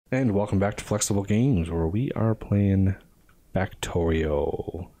And welcome back to Flexible Games, where we are playing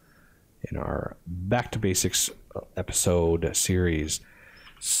Factorio in our Back to Basics episode series.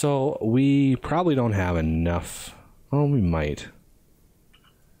 So we probably don't have enough. Oh, we might.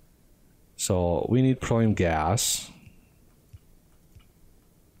 So we need petroleum gas.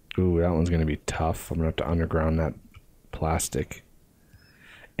 Ooh, that one's going to be tough. I'm going to have to underground that plastic.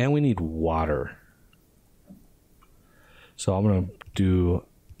 And we need water. So I'm going to do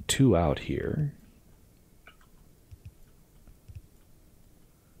 2 out here.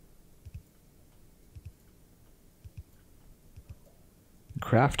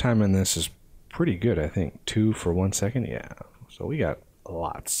 Craft time in this is pretty good, I think. 2 for 1 second. Yeah. So we got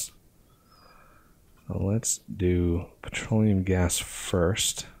lots. So let's do petroleum gas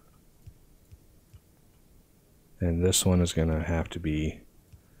first. And this one is going to have to be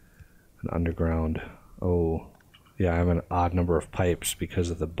an underground. Oh, yeah, I have an odd number of pipes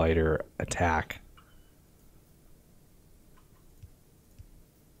because of the biter attack.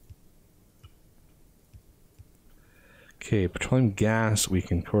 Okay, petroleum gas we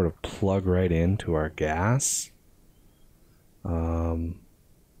can sort of plug right into our gas.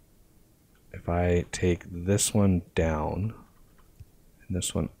 If I take this one down and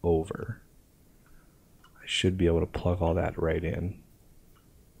this one over, I should be able to plug all that right in.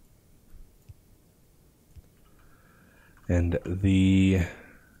 And the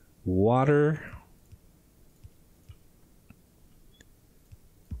water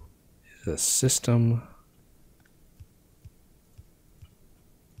is a system.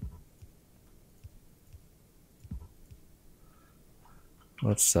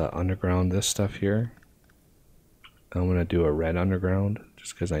 Let's underground this stuff here. I'm going to do a red underground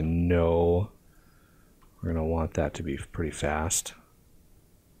just because I know we're going to want that to be pretty fast.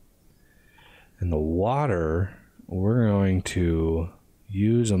 And the water, we're going to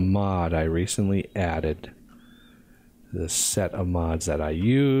use a mod I recently added to the set of mods that I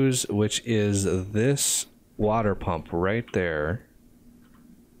use, which is this water pump right there,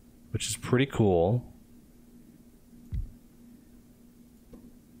 which is pretty cool.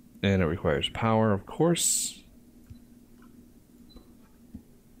 And it requires power, of course.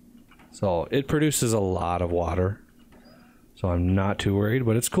 So it produces a lot of water. So I'm not too worried,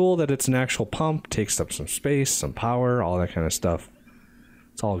 but it's cool that it's an actual pump, takes up some space, some power, all that kind of stuff.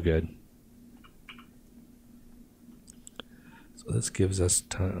 It's all good. So this gives us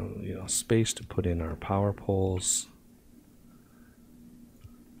time, space to put in our power poles.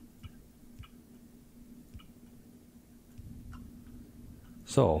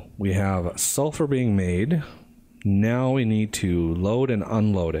 So we have sulfur being made. Now we need to load and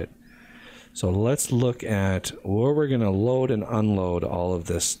unload it. So let's look at where we're going to load and unload all of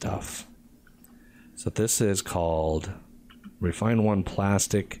this stuff. So this is called Refine 1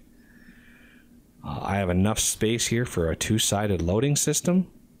 Plastic. I have enough space here for a 2-sided loading system.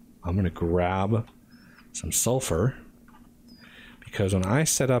 I'm going to grab some sulfur because when I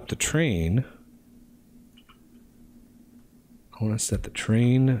set up the train, I want to set the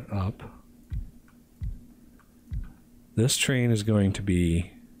train up. This train is going to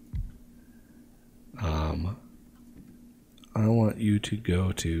be, I want you to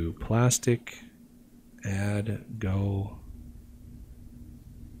go to plastic, add, go,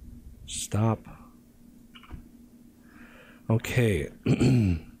 stop. Okay.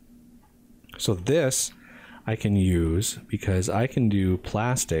 So this I can use because I can do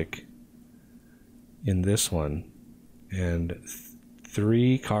plastic in this one. And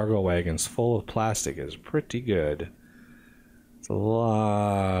 3 cargo wagons full of plastic is pretty good. It's a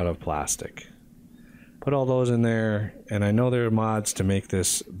lot of plastic. Put all those in there, and I know there are mods to make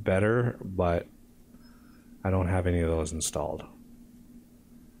this better, but I don't have any of those installed.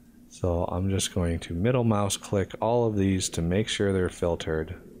 So I'm just going to middle mouse click all of these to make sure they're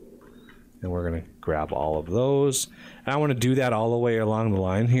filtered. And we're going to grab all of those. And I want to do that all the way along the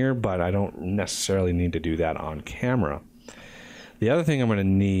line here, but I don't necessarily need to do that on camera. The other thing I'm going to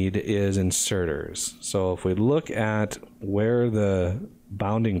need is inserters. So if we look at where the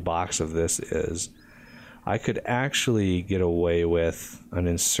bounding box of this is, I could actually get away with an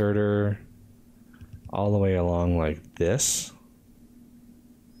inserter all the way along like this.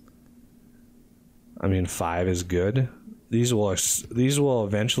 I mean, 5 is good. These will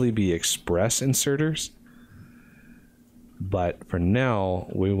eventually be express inserters, but for now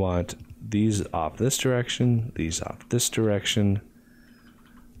we want these off this direction, these off this direction,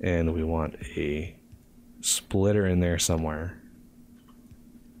 and we want a splitter in there somewhere.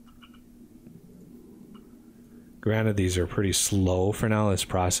 Granted, these are pretty slow for now. This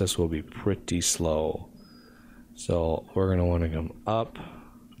process will be pretty slow. So we're going to want to come up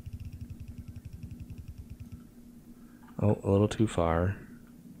Oh, a little too far.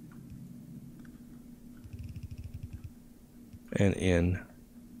 And in.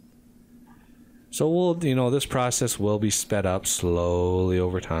 So we'll, you know, this process will be sped up slowly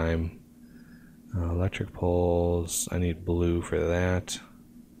over time. Electric poles, I need blue for that.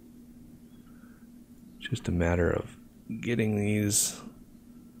 Just a matter of getting these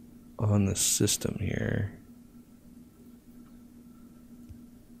on the system here.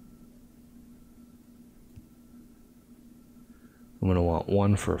 I'm going to want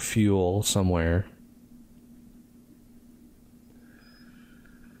one for fuel somewhere.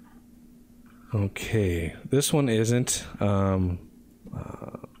 Okay, this one isn't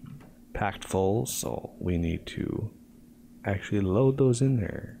packed full, so we need to actually load those in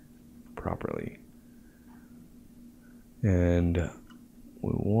there properly. And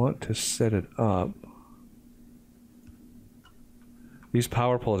we want to set it up. These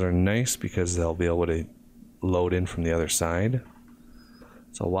power poles are nice because they'll be able to load in from the other side.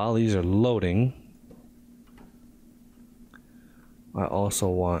 So while these are loading, I also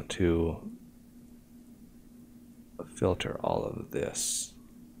want to filter all of this.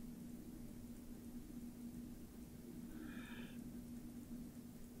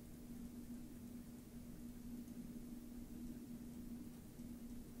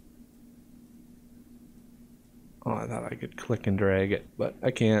 Oh, I thought I could click and drag it, but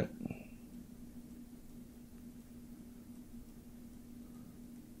I can't.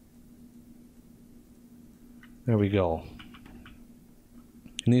 There we go.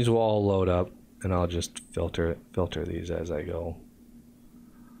 And these will all load up, and I'll just filter these as I go.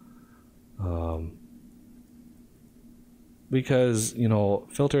 Because, you know,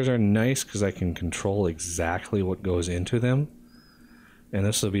 filters are nice because I can control exactly what goes into them. And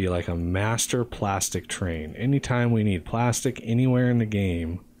this will be like a master plastic train. Anytime we need plastic anywhere in the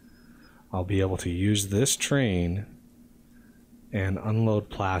game, I'll be able to use this train and unload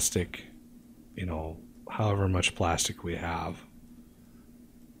plastic, you know, however much plastic we have.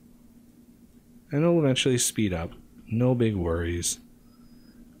 And it'll eventually speed up. No big worries.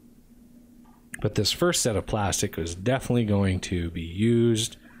 But this first set of plastic is definitely going to be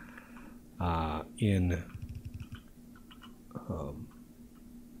used in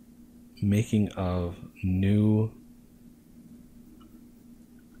making of new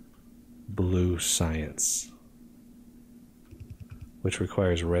blue science, which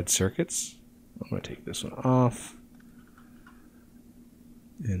requires red circuits. I'm going to take this one off,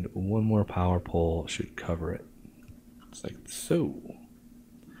 and one more power pole should cover it. It's like so.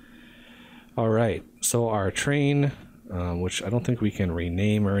 All right, so our train, which I don't think we can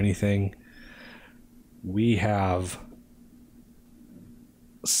rename or anything, we have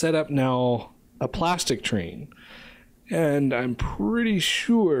set up now a plastic train, and I'm pretty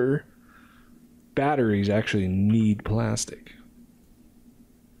sure batteries actually need plastic.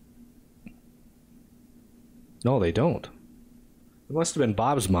 No, they don't. It must have been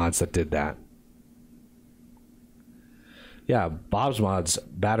Bob's Mods that did that. Yeah, Bob's Mods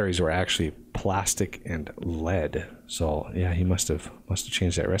batteries were actually plastic and lead. So yeah, he must have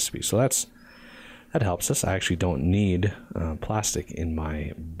changed that recipe. So that helps us. I actually don't need plastic in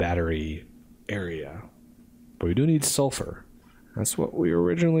my battery area, but we do need sulfur. That's what we were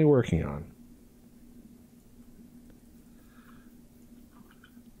originally working on.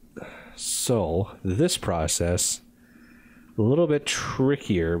 So this process a little bit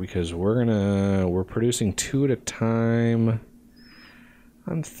trickier because we're producing 2 at a time.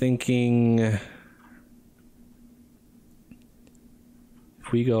 I'm thinking if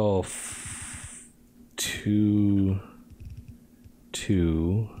we go 2,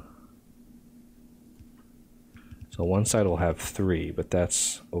 2. So one side will have 3, but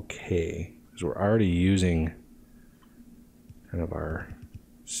that's okay because we're already using kind of our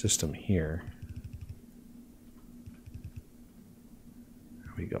system here.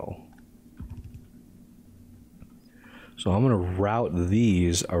 There we go. So I'm going to route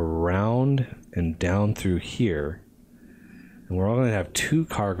these around and down through here. And we're all going to have 2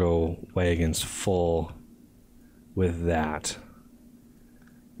 cargo wagons full with that,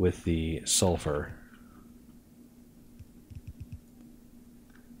 with the sulfur.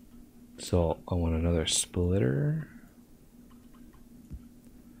 So I want another splitter.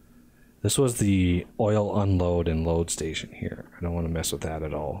 This was the oil unload and load station here. I don't want to mess with that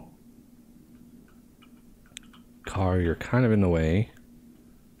at all. Car, you're kind of in the way.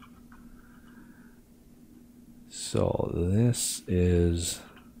 So this is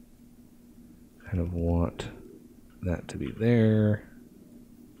kind of want that to be there.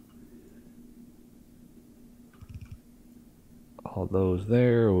 All those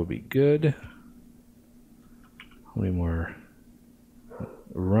there will be good. How How many more?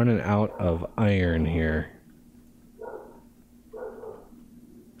 Running out of iron here.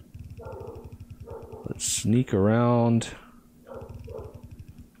 Let's sneak around.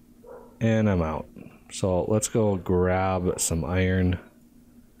 And I'm out. So let's go grab some iron.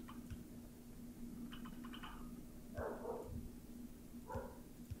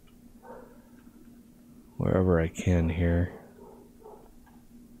 Wherever I can here.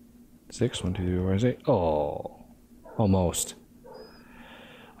 6, 1, 2, 3, 4, 5, 6. Oh, almost.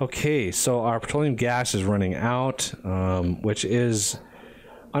 Okay, so our petroleum gas is running out, which is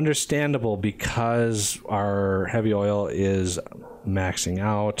understandable because our heavy oil is maxing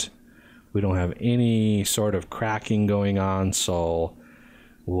out. We don't have any sort of cracking going on, so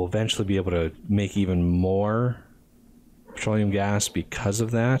we'll eventually be able to make even more petroleum gas because of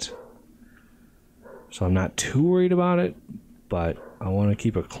that. So I'm not too worried about it, but I want to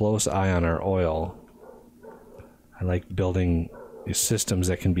keep a close eye on our oil. I like building these systems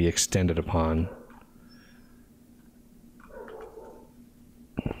that can be extended upon.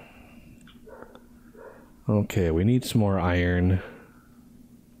 Okay, we need some more iron.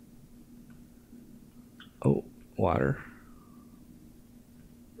 Oh, water.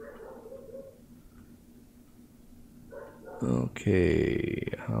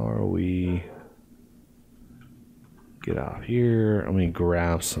 Okay, how are we? Get off here. I'm gonna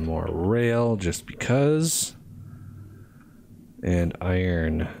grab some more rail just because. And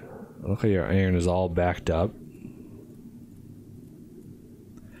iron. Look like your iron is all backed up.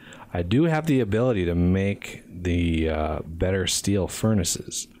 I do have the ability to make the better steel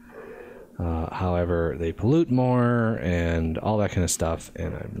furnaces. However, they pollute more and all that kind of stuff,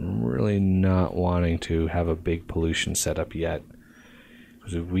 and I'm really not wanting to have a big pollution setup yet.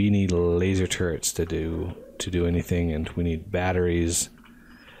 Because we need laser turrets to do anything, and we need batteries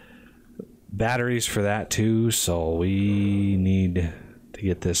for that too, so we need to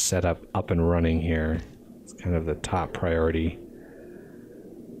get this set up and running here. It's kind of the top priority.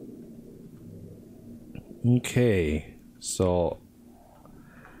 Okay, so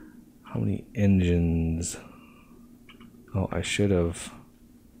how many engines? Oh, I should have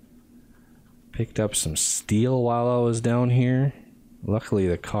picked up some steel while I was down here. Luckily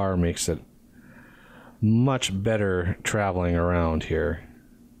the car makes it much better traveling around here.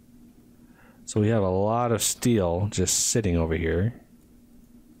 So we have a lot of steel just sitting over here.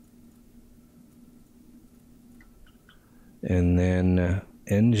 And then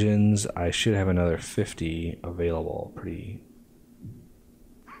engines, I should have another 50 available pretty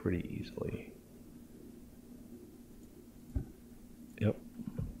easily. Yep.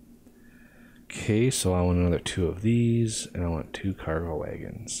 Okay, so I want another 2 of these, and I want 2 cargo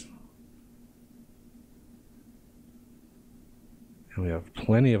wagons. And we have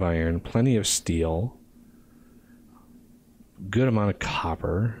plenty of iron, plenty of steel, good amount of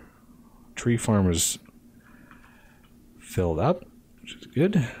copper. Treefarm is filled up, which is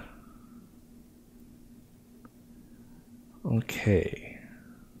good. Okay.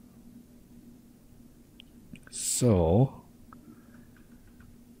 So,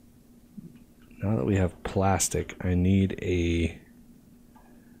 now that we have plastic, I need a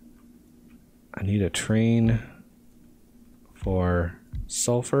train for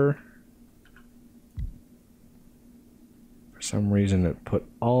sulfur. For some reason it put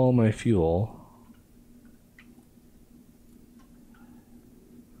all my fuel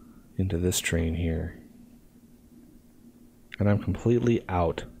into this train here. And I'm completely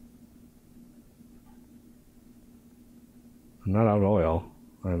out. I'm not out of oil.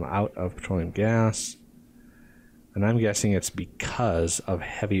 I'm out of petroleum gas. And I'm guessing it's because of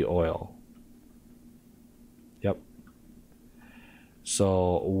heavy oil. Yep.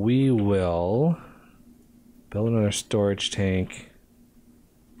 So we will build another storage tank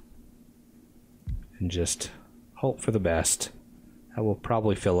and just hope for the best. That will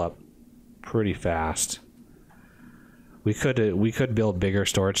probably fill up pretty fast. We could build bigger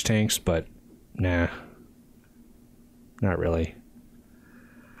storage tanks, but nah. Not really.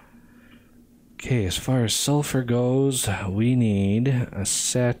 Okay, as far as sulfur goes, we need a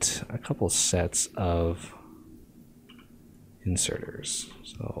couple sets of inserters.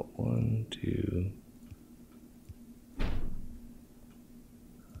 So 1, 2.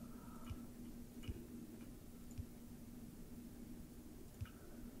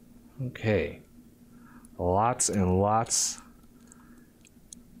 Okay. Lots and lots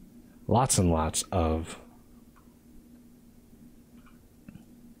of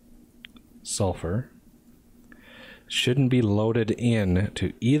sulfur. Shouldn't be loaded in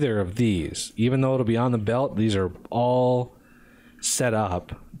to either of these. Even though it'll be on the belt, these are all set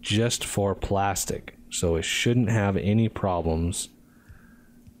up just for plastic. so it shouldn't have any problems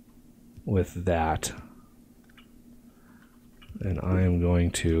with that. And I am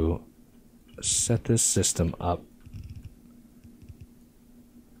going to set this system up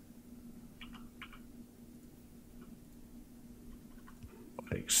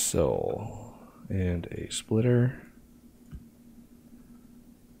like so, and a splitter,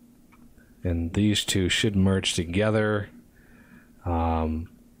 and these two should merge together,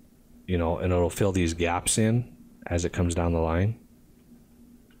 you know, and it'll fill these gaps in as it comes down the line.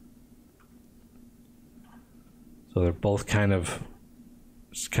 So they're both kind of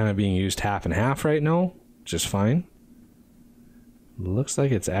being used half and half right now, just fine. Looks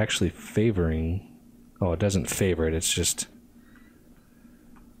like it's actually favoring, oh, it doesn't favor it, it's just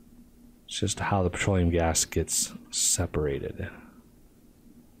how the petroleum gas gets separated.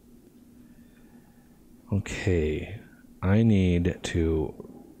 Okay, I need to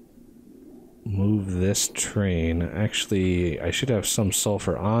move this train. Actually, I should have some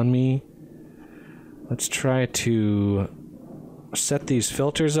sulfur on me. Let's try to set these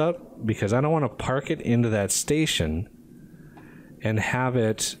filters up, because I don't want to park it into that station and have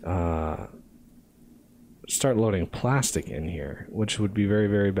it start loading plastic in here, which would be very,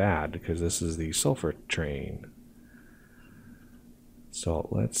 very bad, because this is the sulfur train. So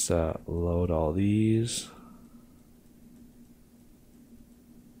let's load all these.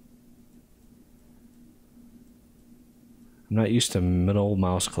 I'm not used to middle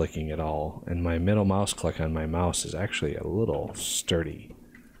mouse clicking at all, and my middle mouse click on my mouse is actually a little sturdy.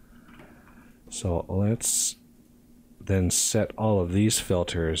 So let's then set all of these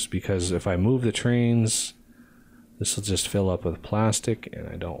filters, because if I move the trains, this will just fill up with plastic, and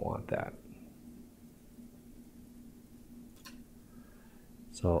I don't want that.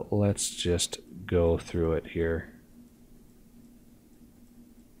 So let's just go through it here.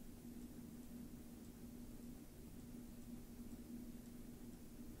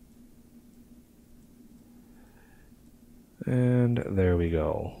 And there we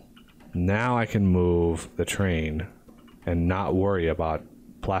go. Now I can move the train and not worry about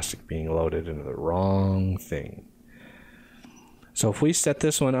plastic being loaded into the wrong thing. So if we set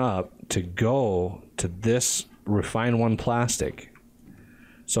this one up to go to this refine one plastic,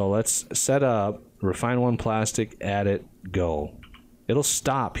 so let's set up refine one plastic, add it, go. It'll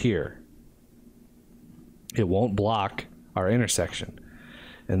stop here. It won't block our intersection.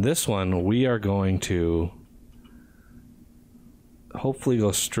 And this one, we are going to hopefully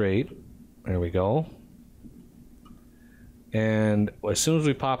go straight. There we go. And as soon as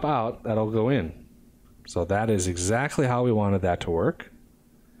we pop out, that'll go in. So that is exactly how we wanted that to work.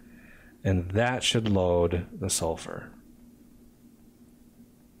 And that should load the sulfur.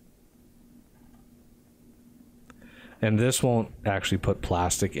 And this won't actually put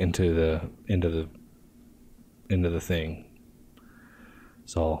plastic into the thing.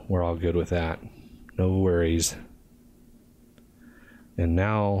 So we're all good with that. No worries. And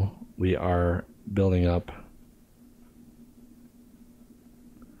now we are building up.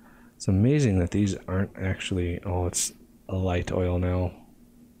 It's amazing that these aren't actually, oh, it's a light oil now.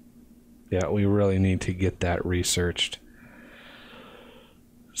 Yeah, we really need to get that researched.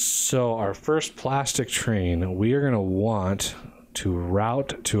 So our first plastic train, we are going to want to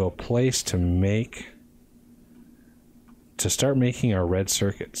route to a place to start making our red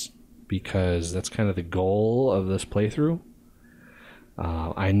circuits, because that's kind of the goal of this playthrough.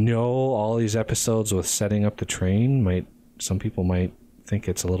 I know all these episodes with setting up the train some people might think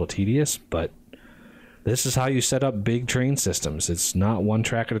it's a little tedious, but this is how you set up big train systems. It's not one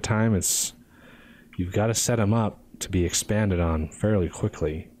track at a time. You've got to set them up to be expanded on fairly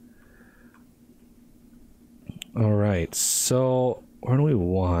quickly. All right, so where do we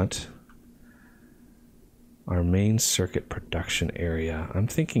want our main circuit production area? I'm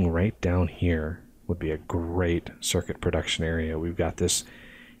thinking right down here would be a great circuit production area. We've got this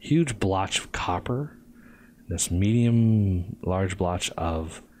huge blotch of copper, this medium large blotch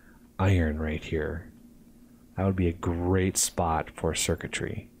of iron right here. That would be a great spot for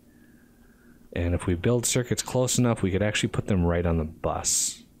circuitry. And if we build circuits close enough, we could actually put them right on the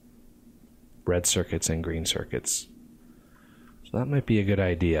bus. Red circuits and green circuits. So that might be a good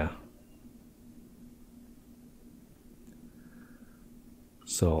idea.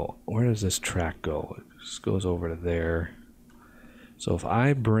 So where does this track go? It just goes over to there. So if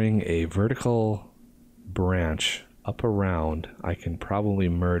I bring a vertical branch up around, I can probably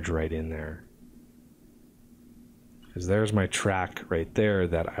merge right in there. Because there's my track right there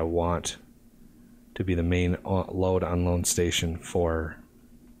that I want to be the main load unload station for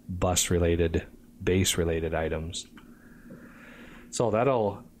bus related, base related items. So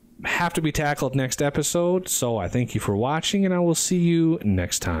that'll have to be tackled next episode. So I thank you for watching, and I will see you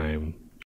next time.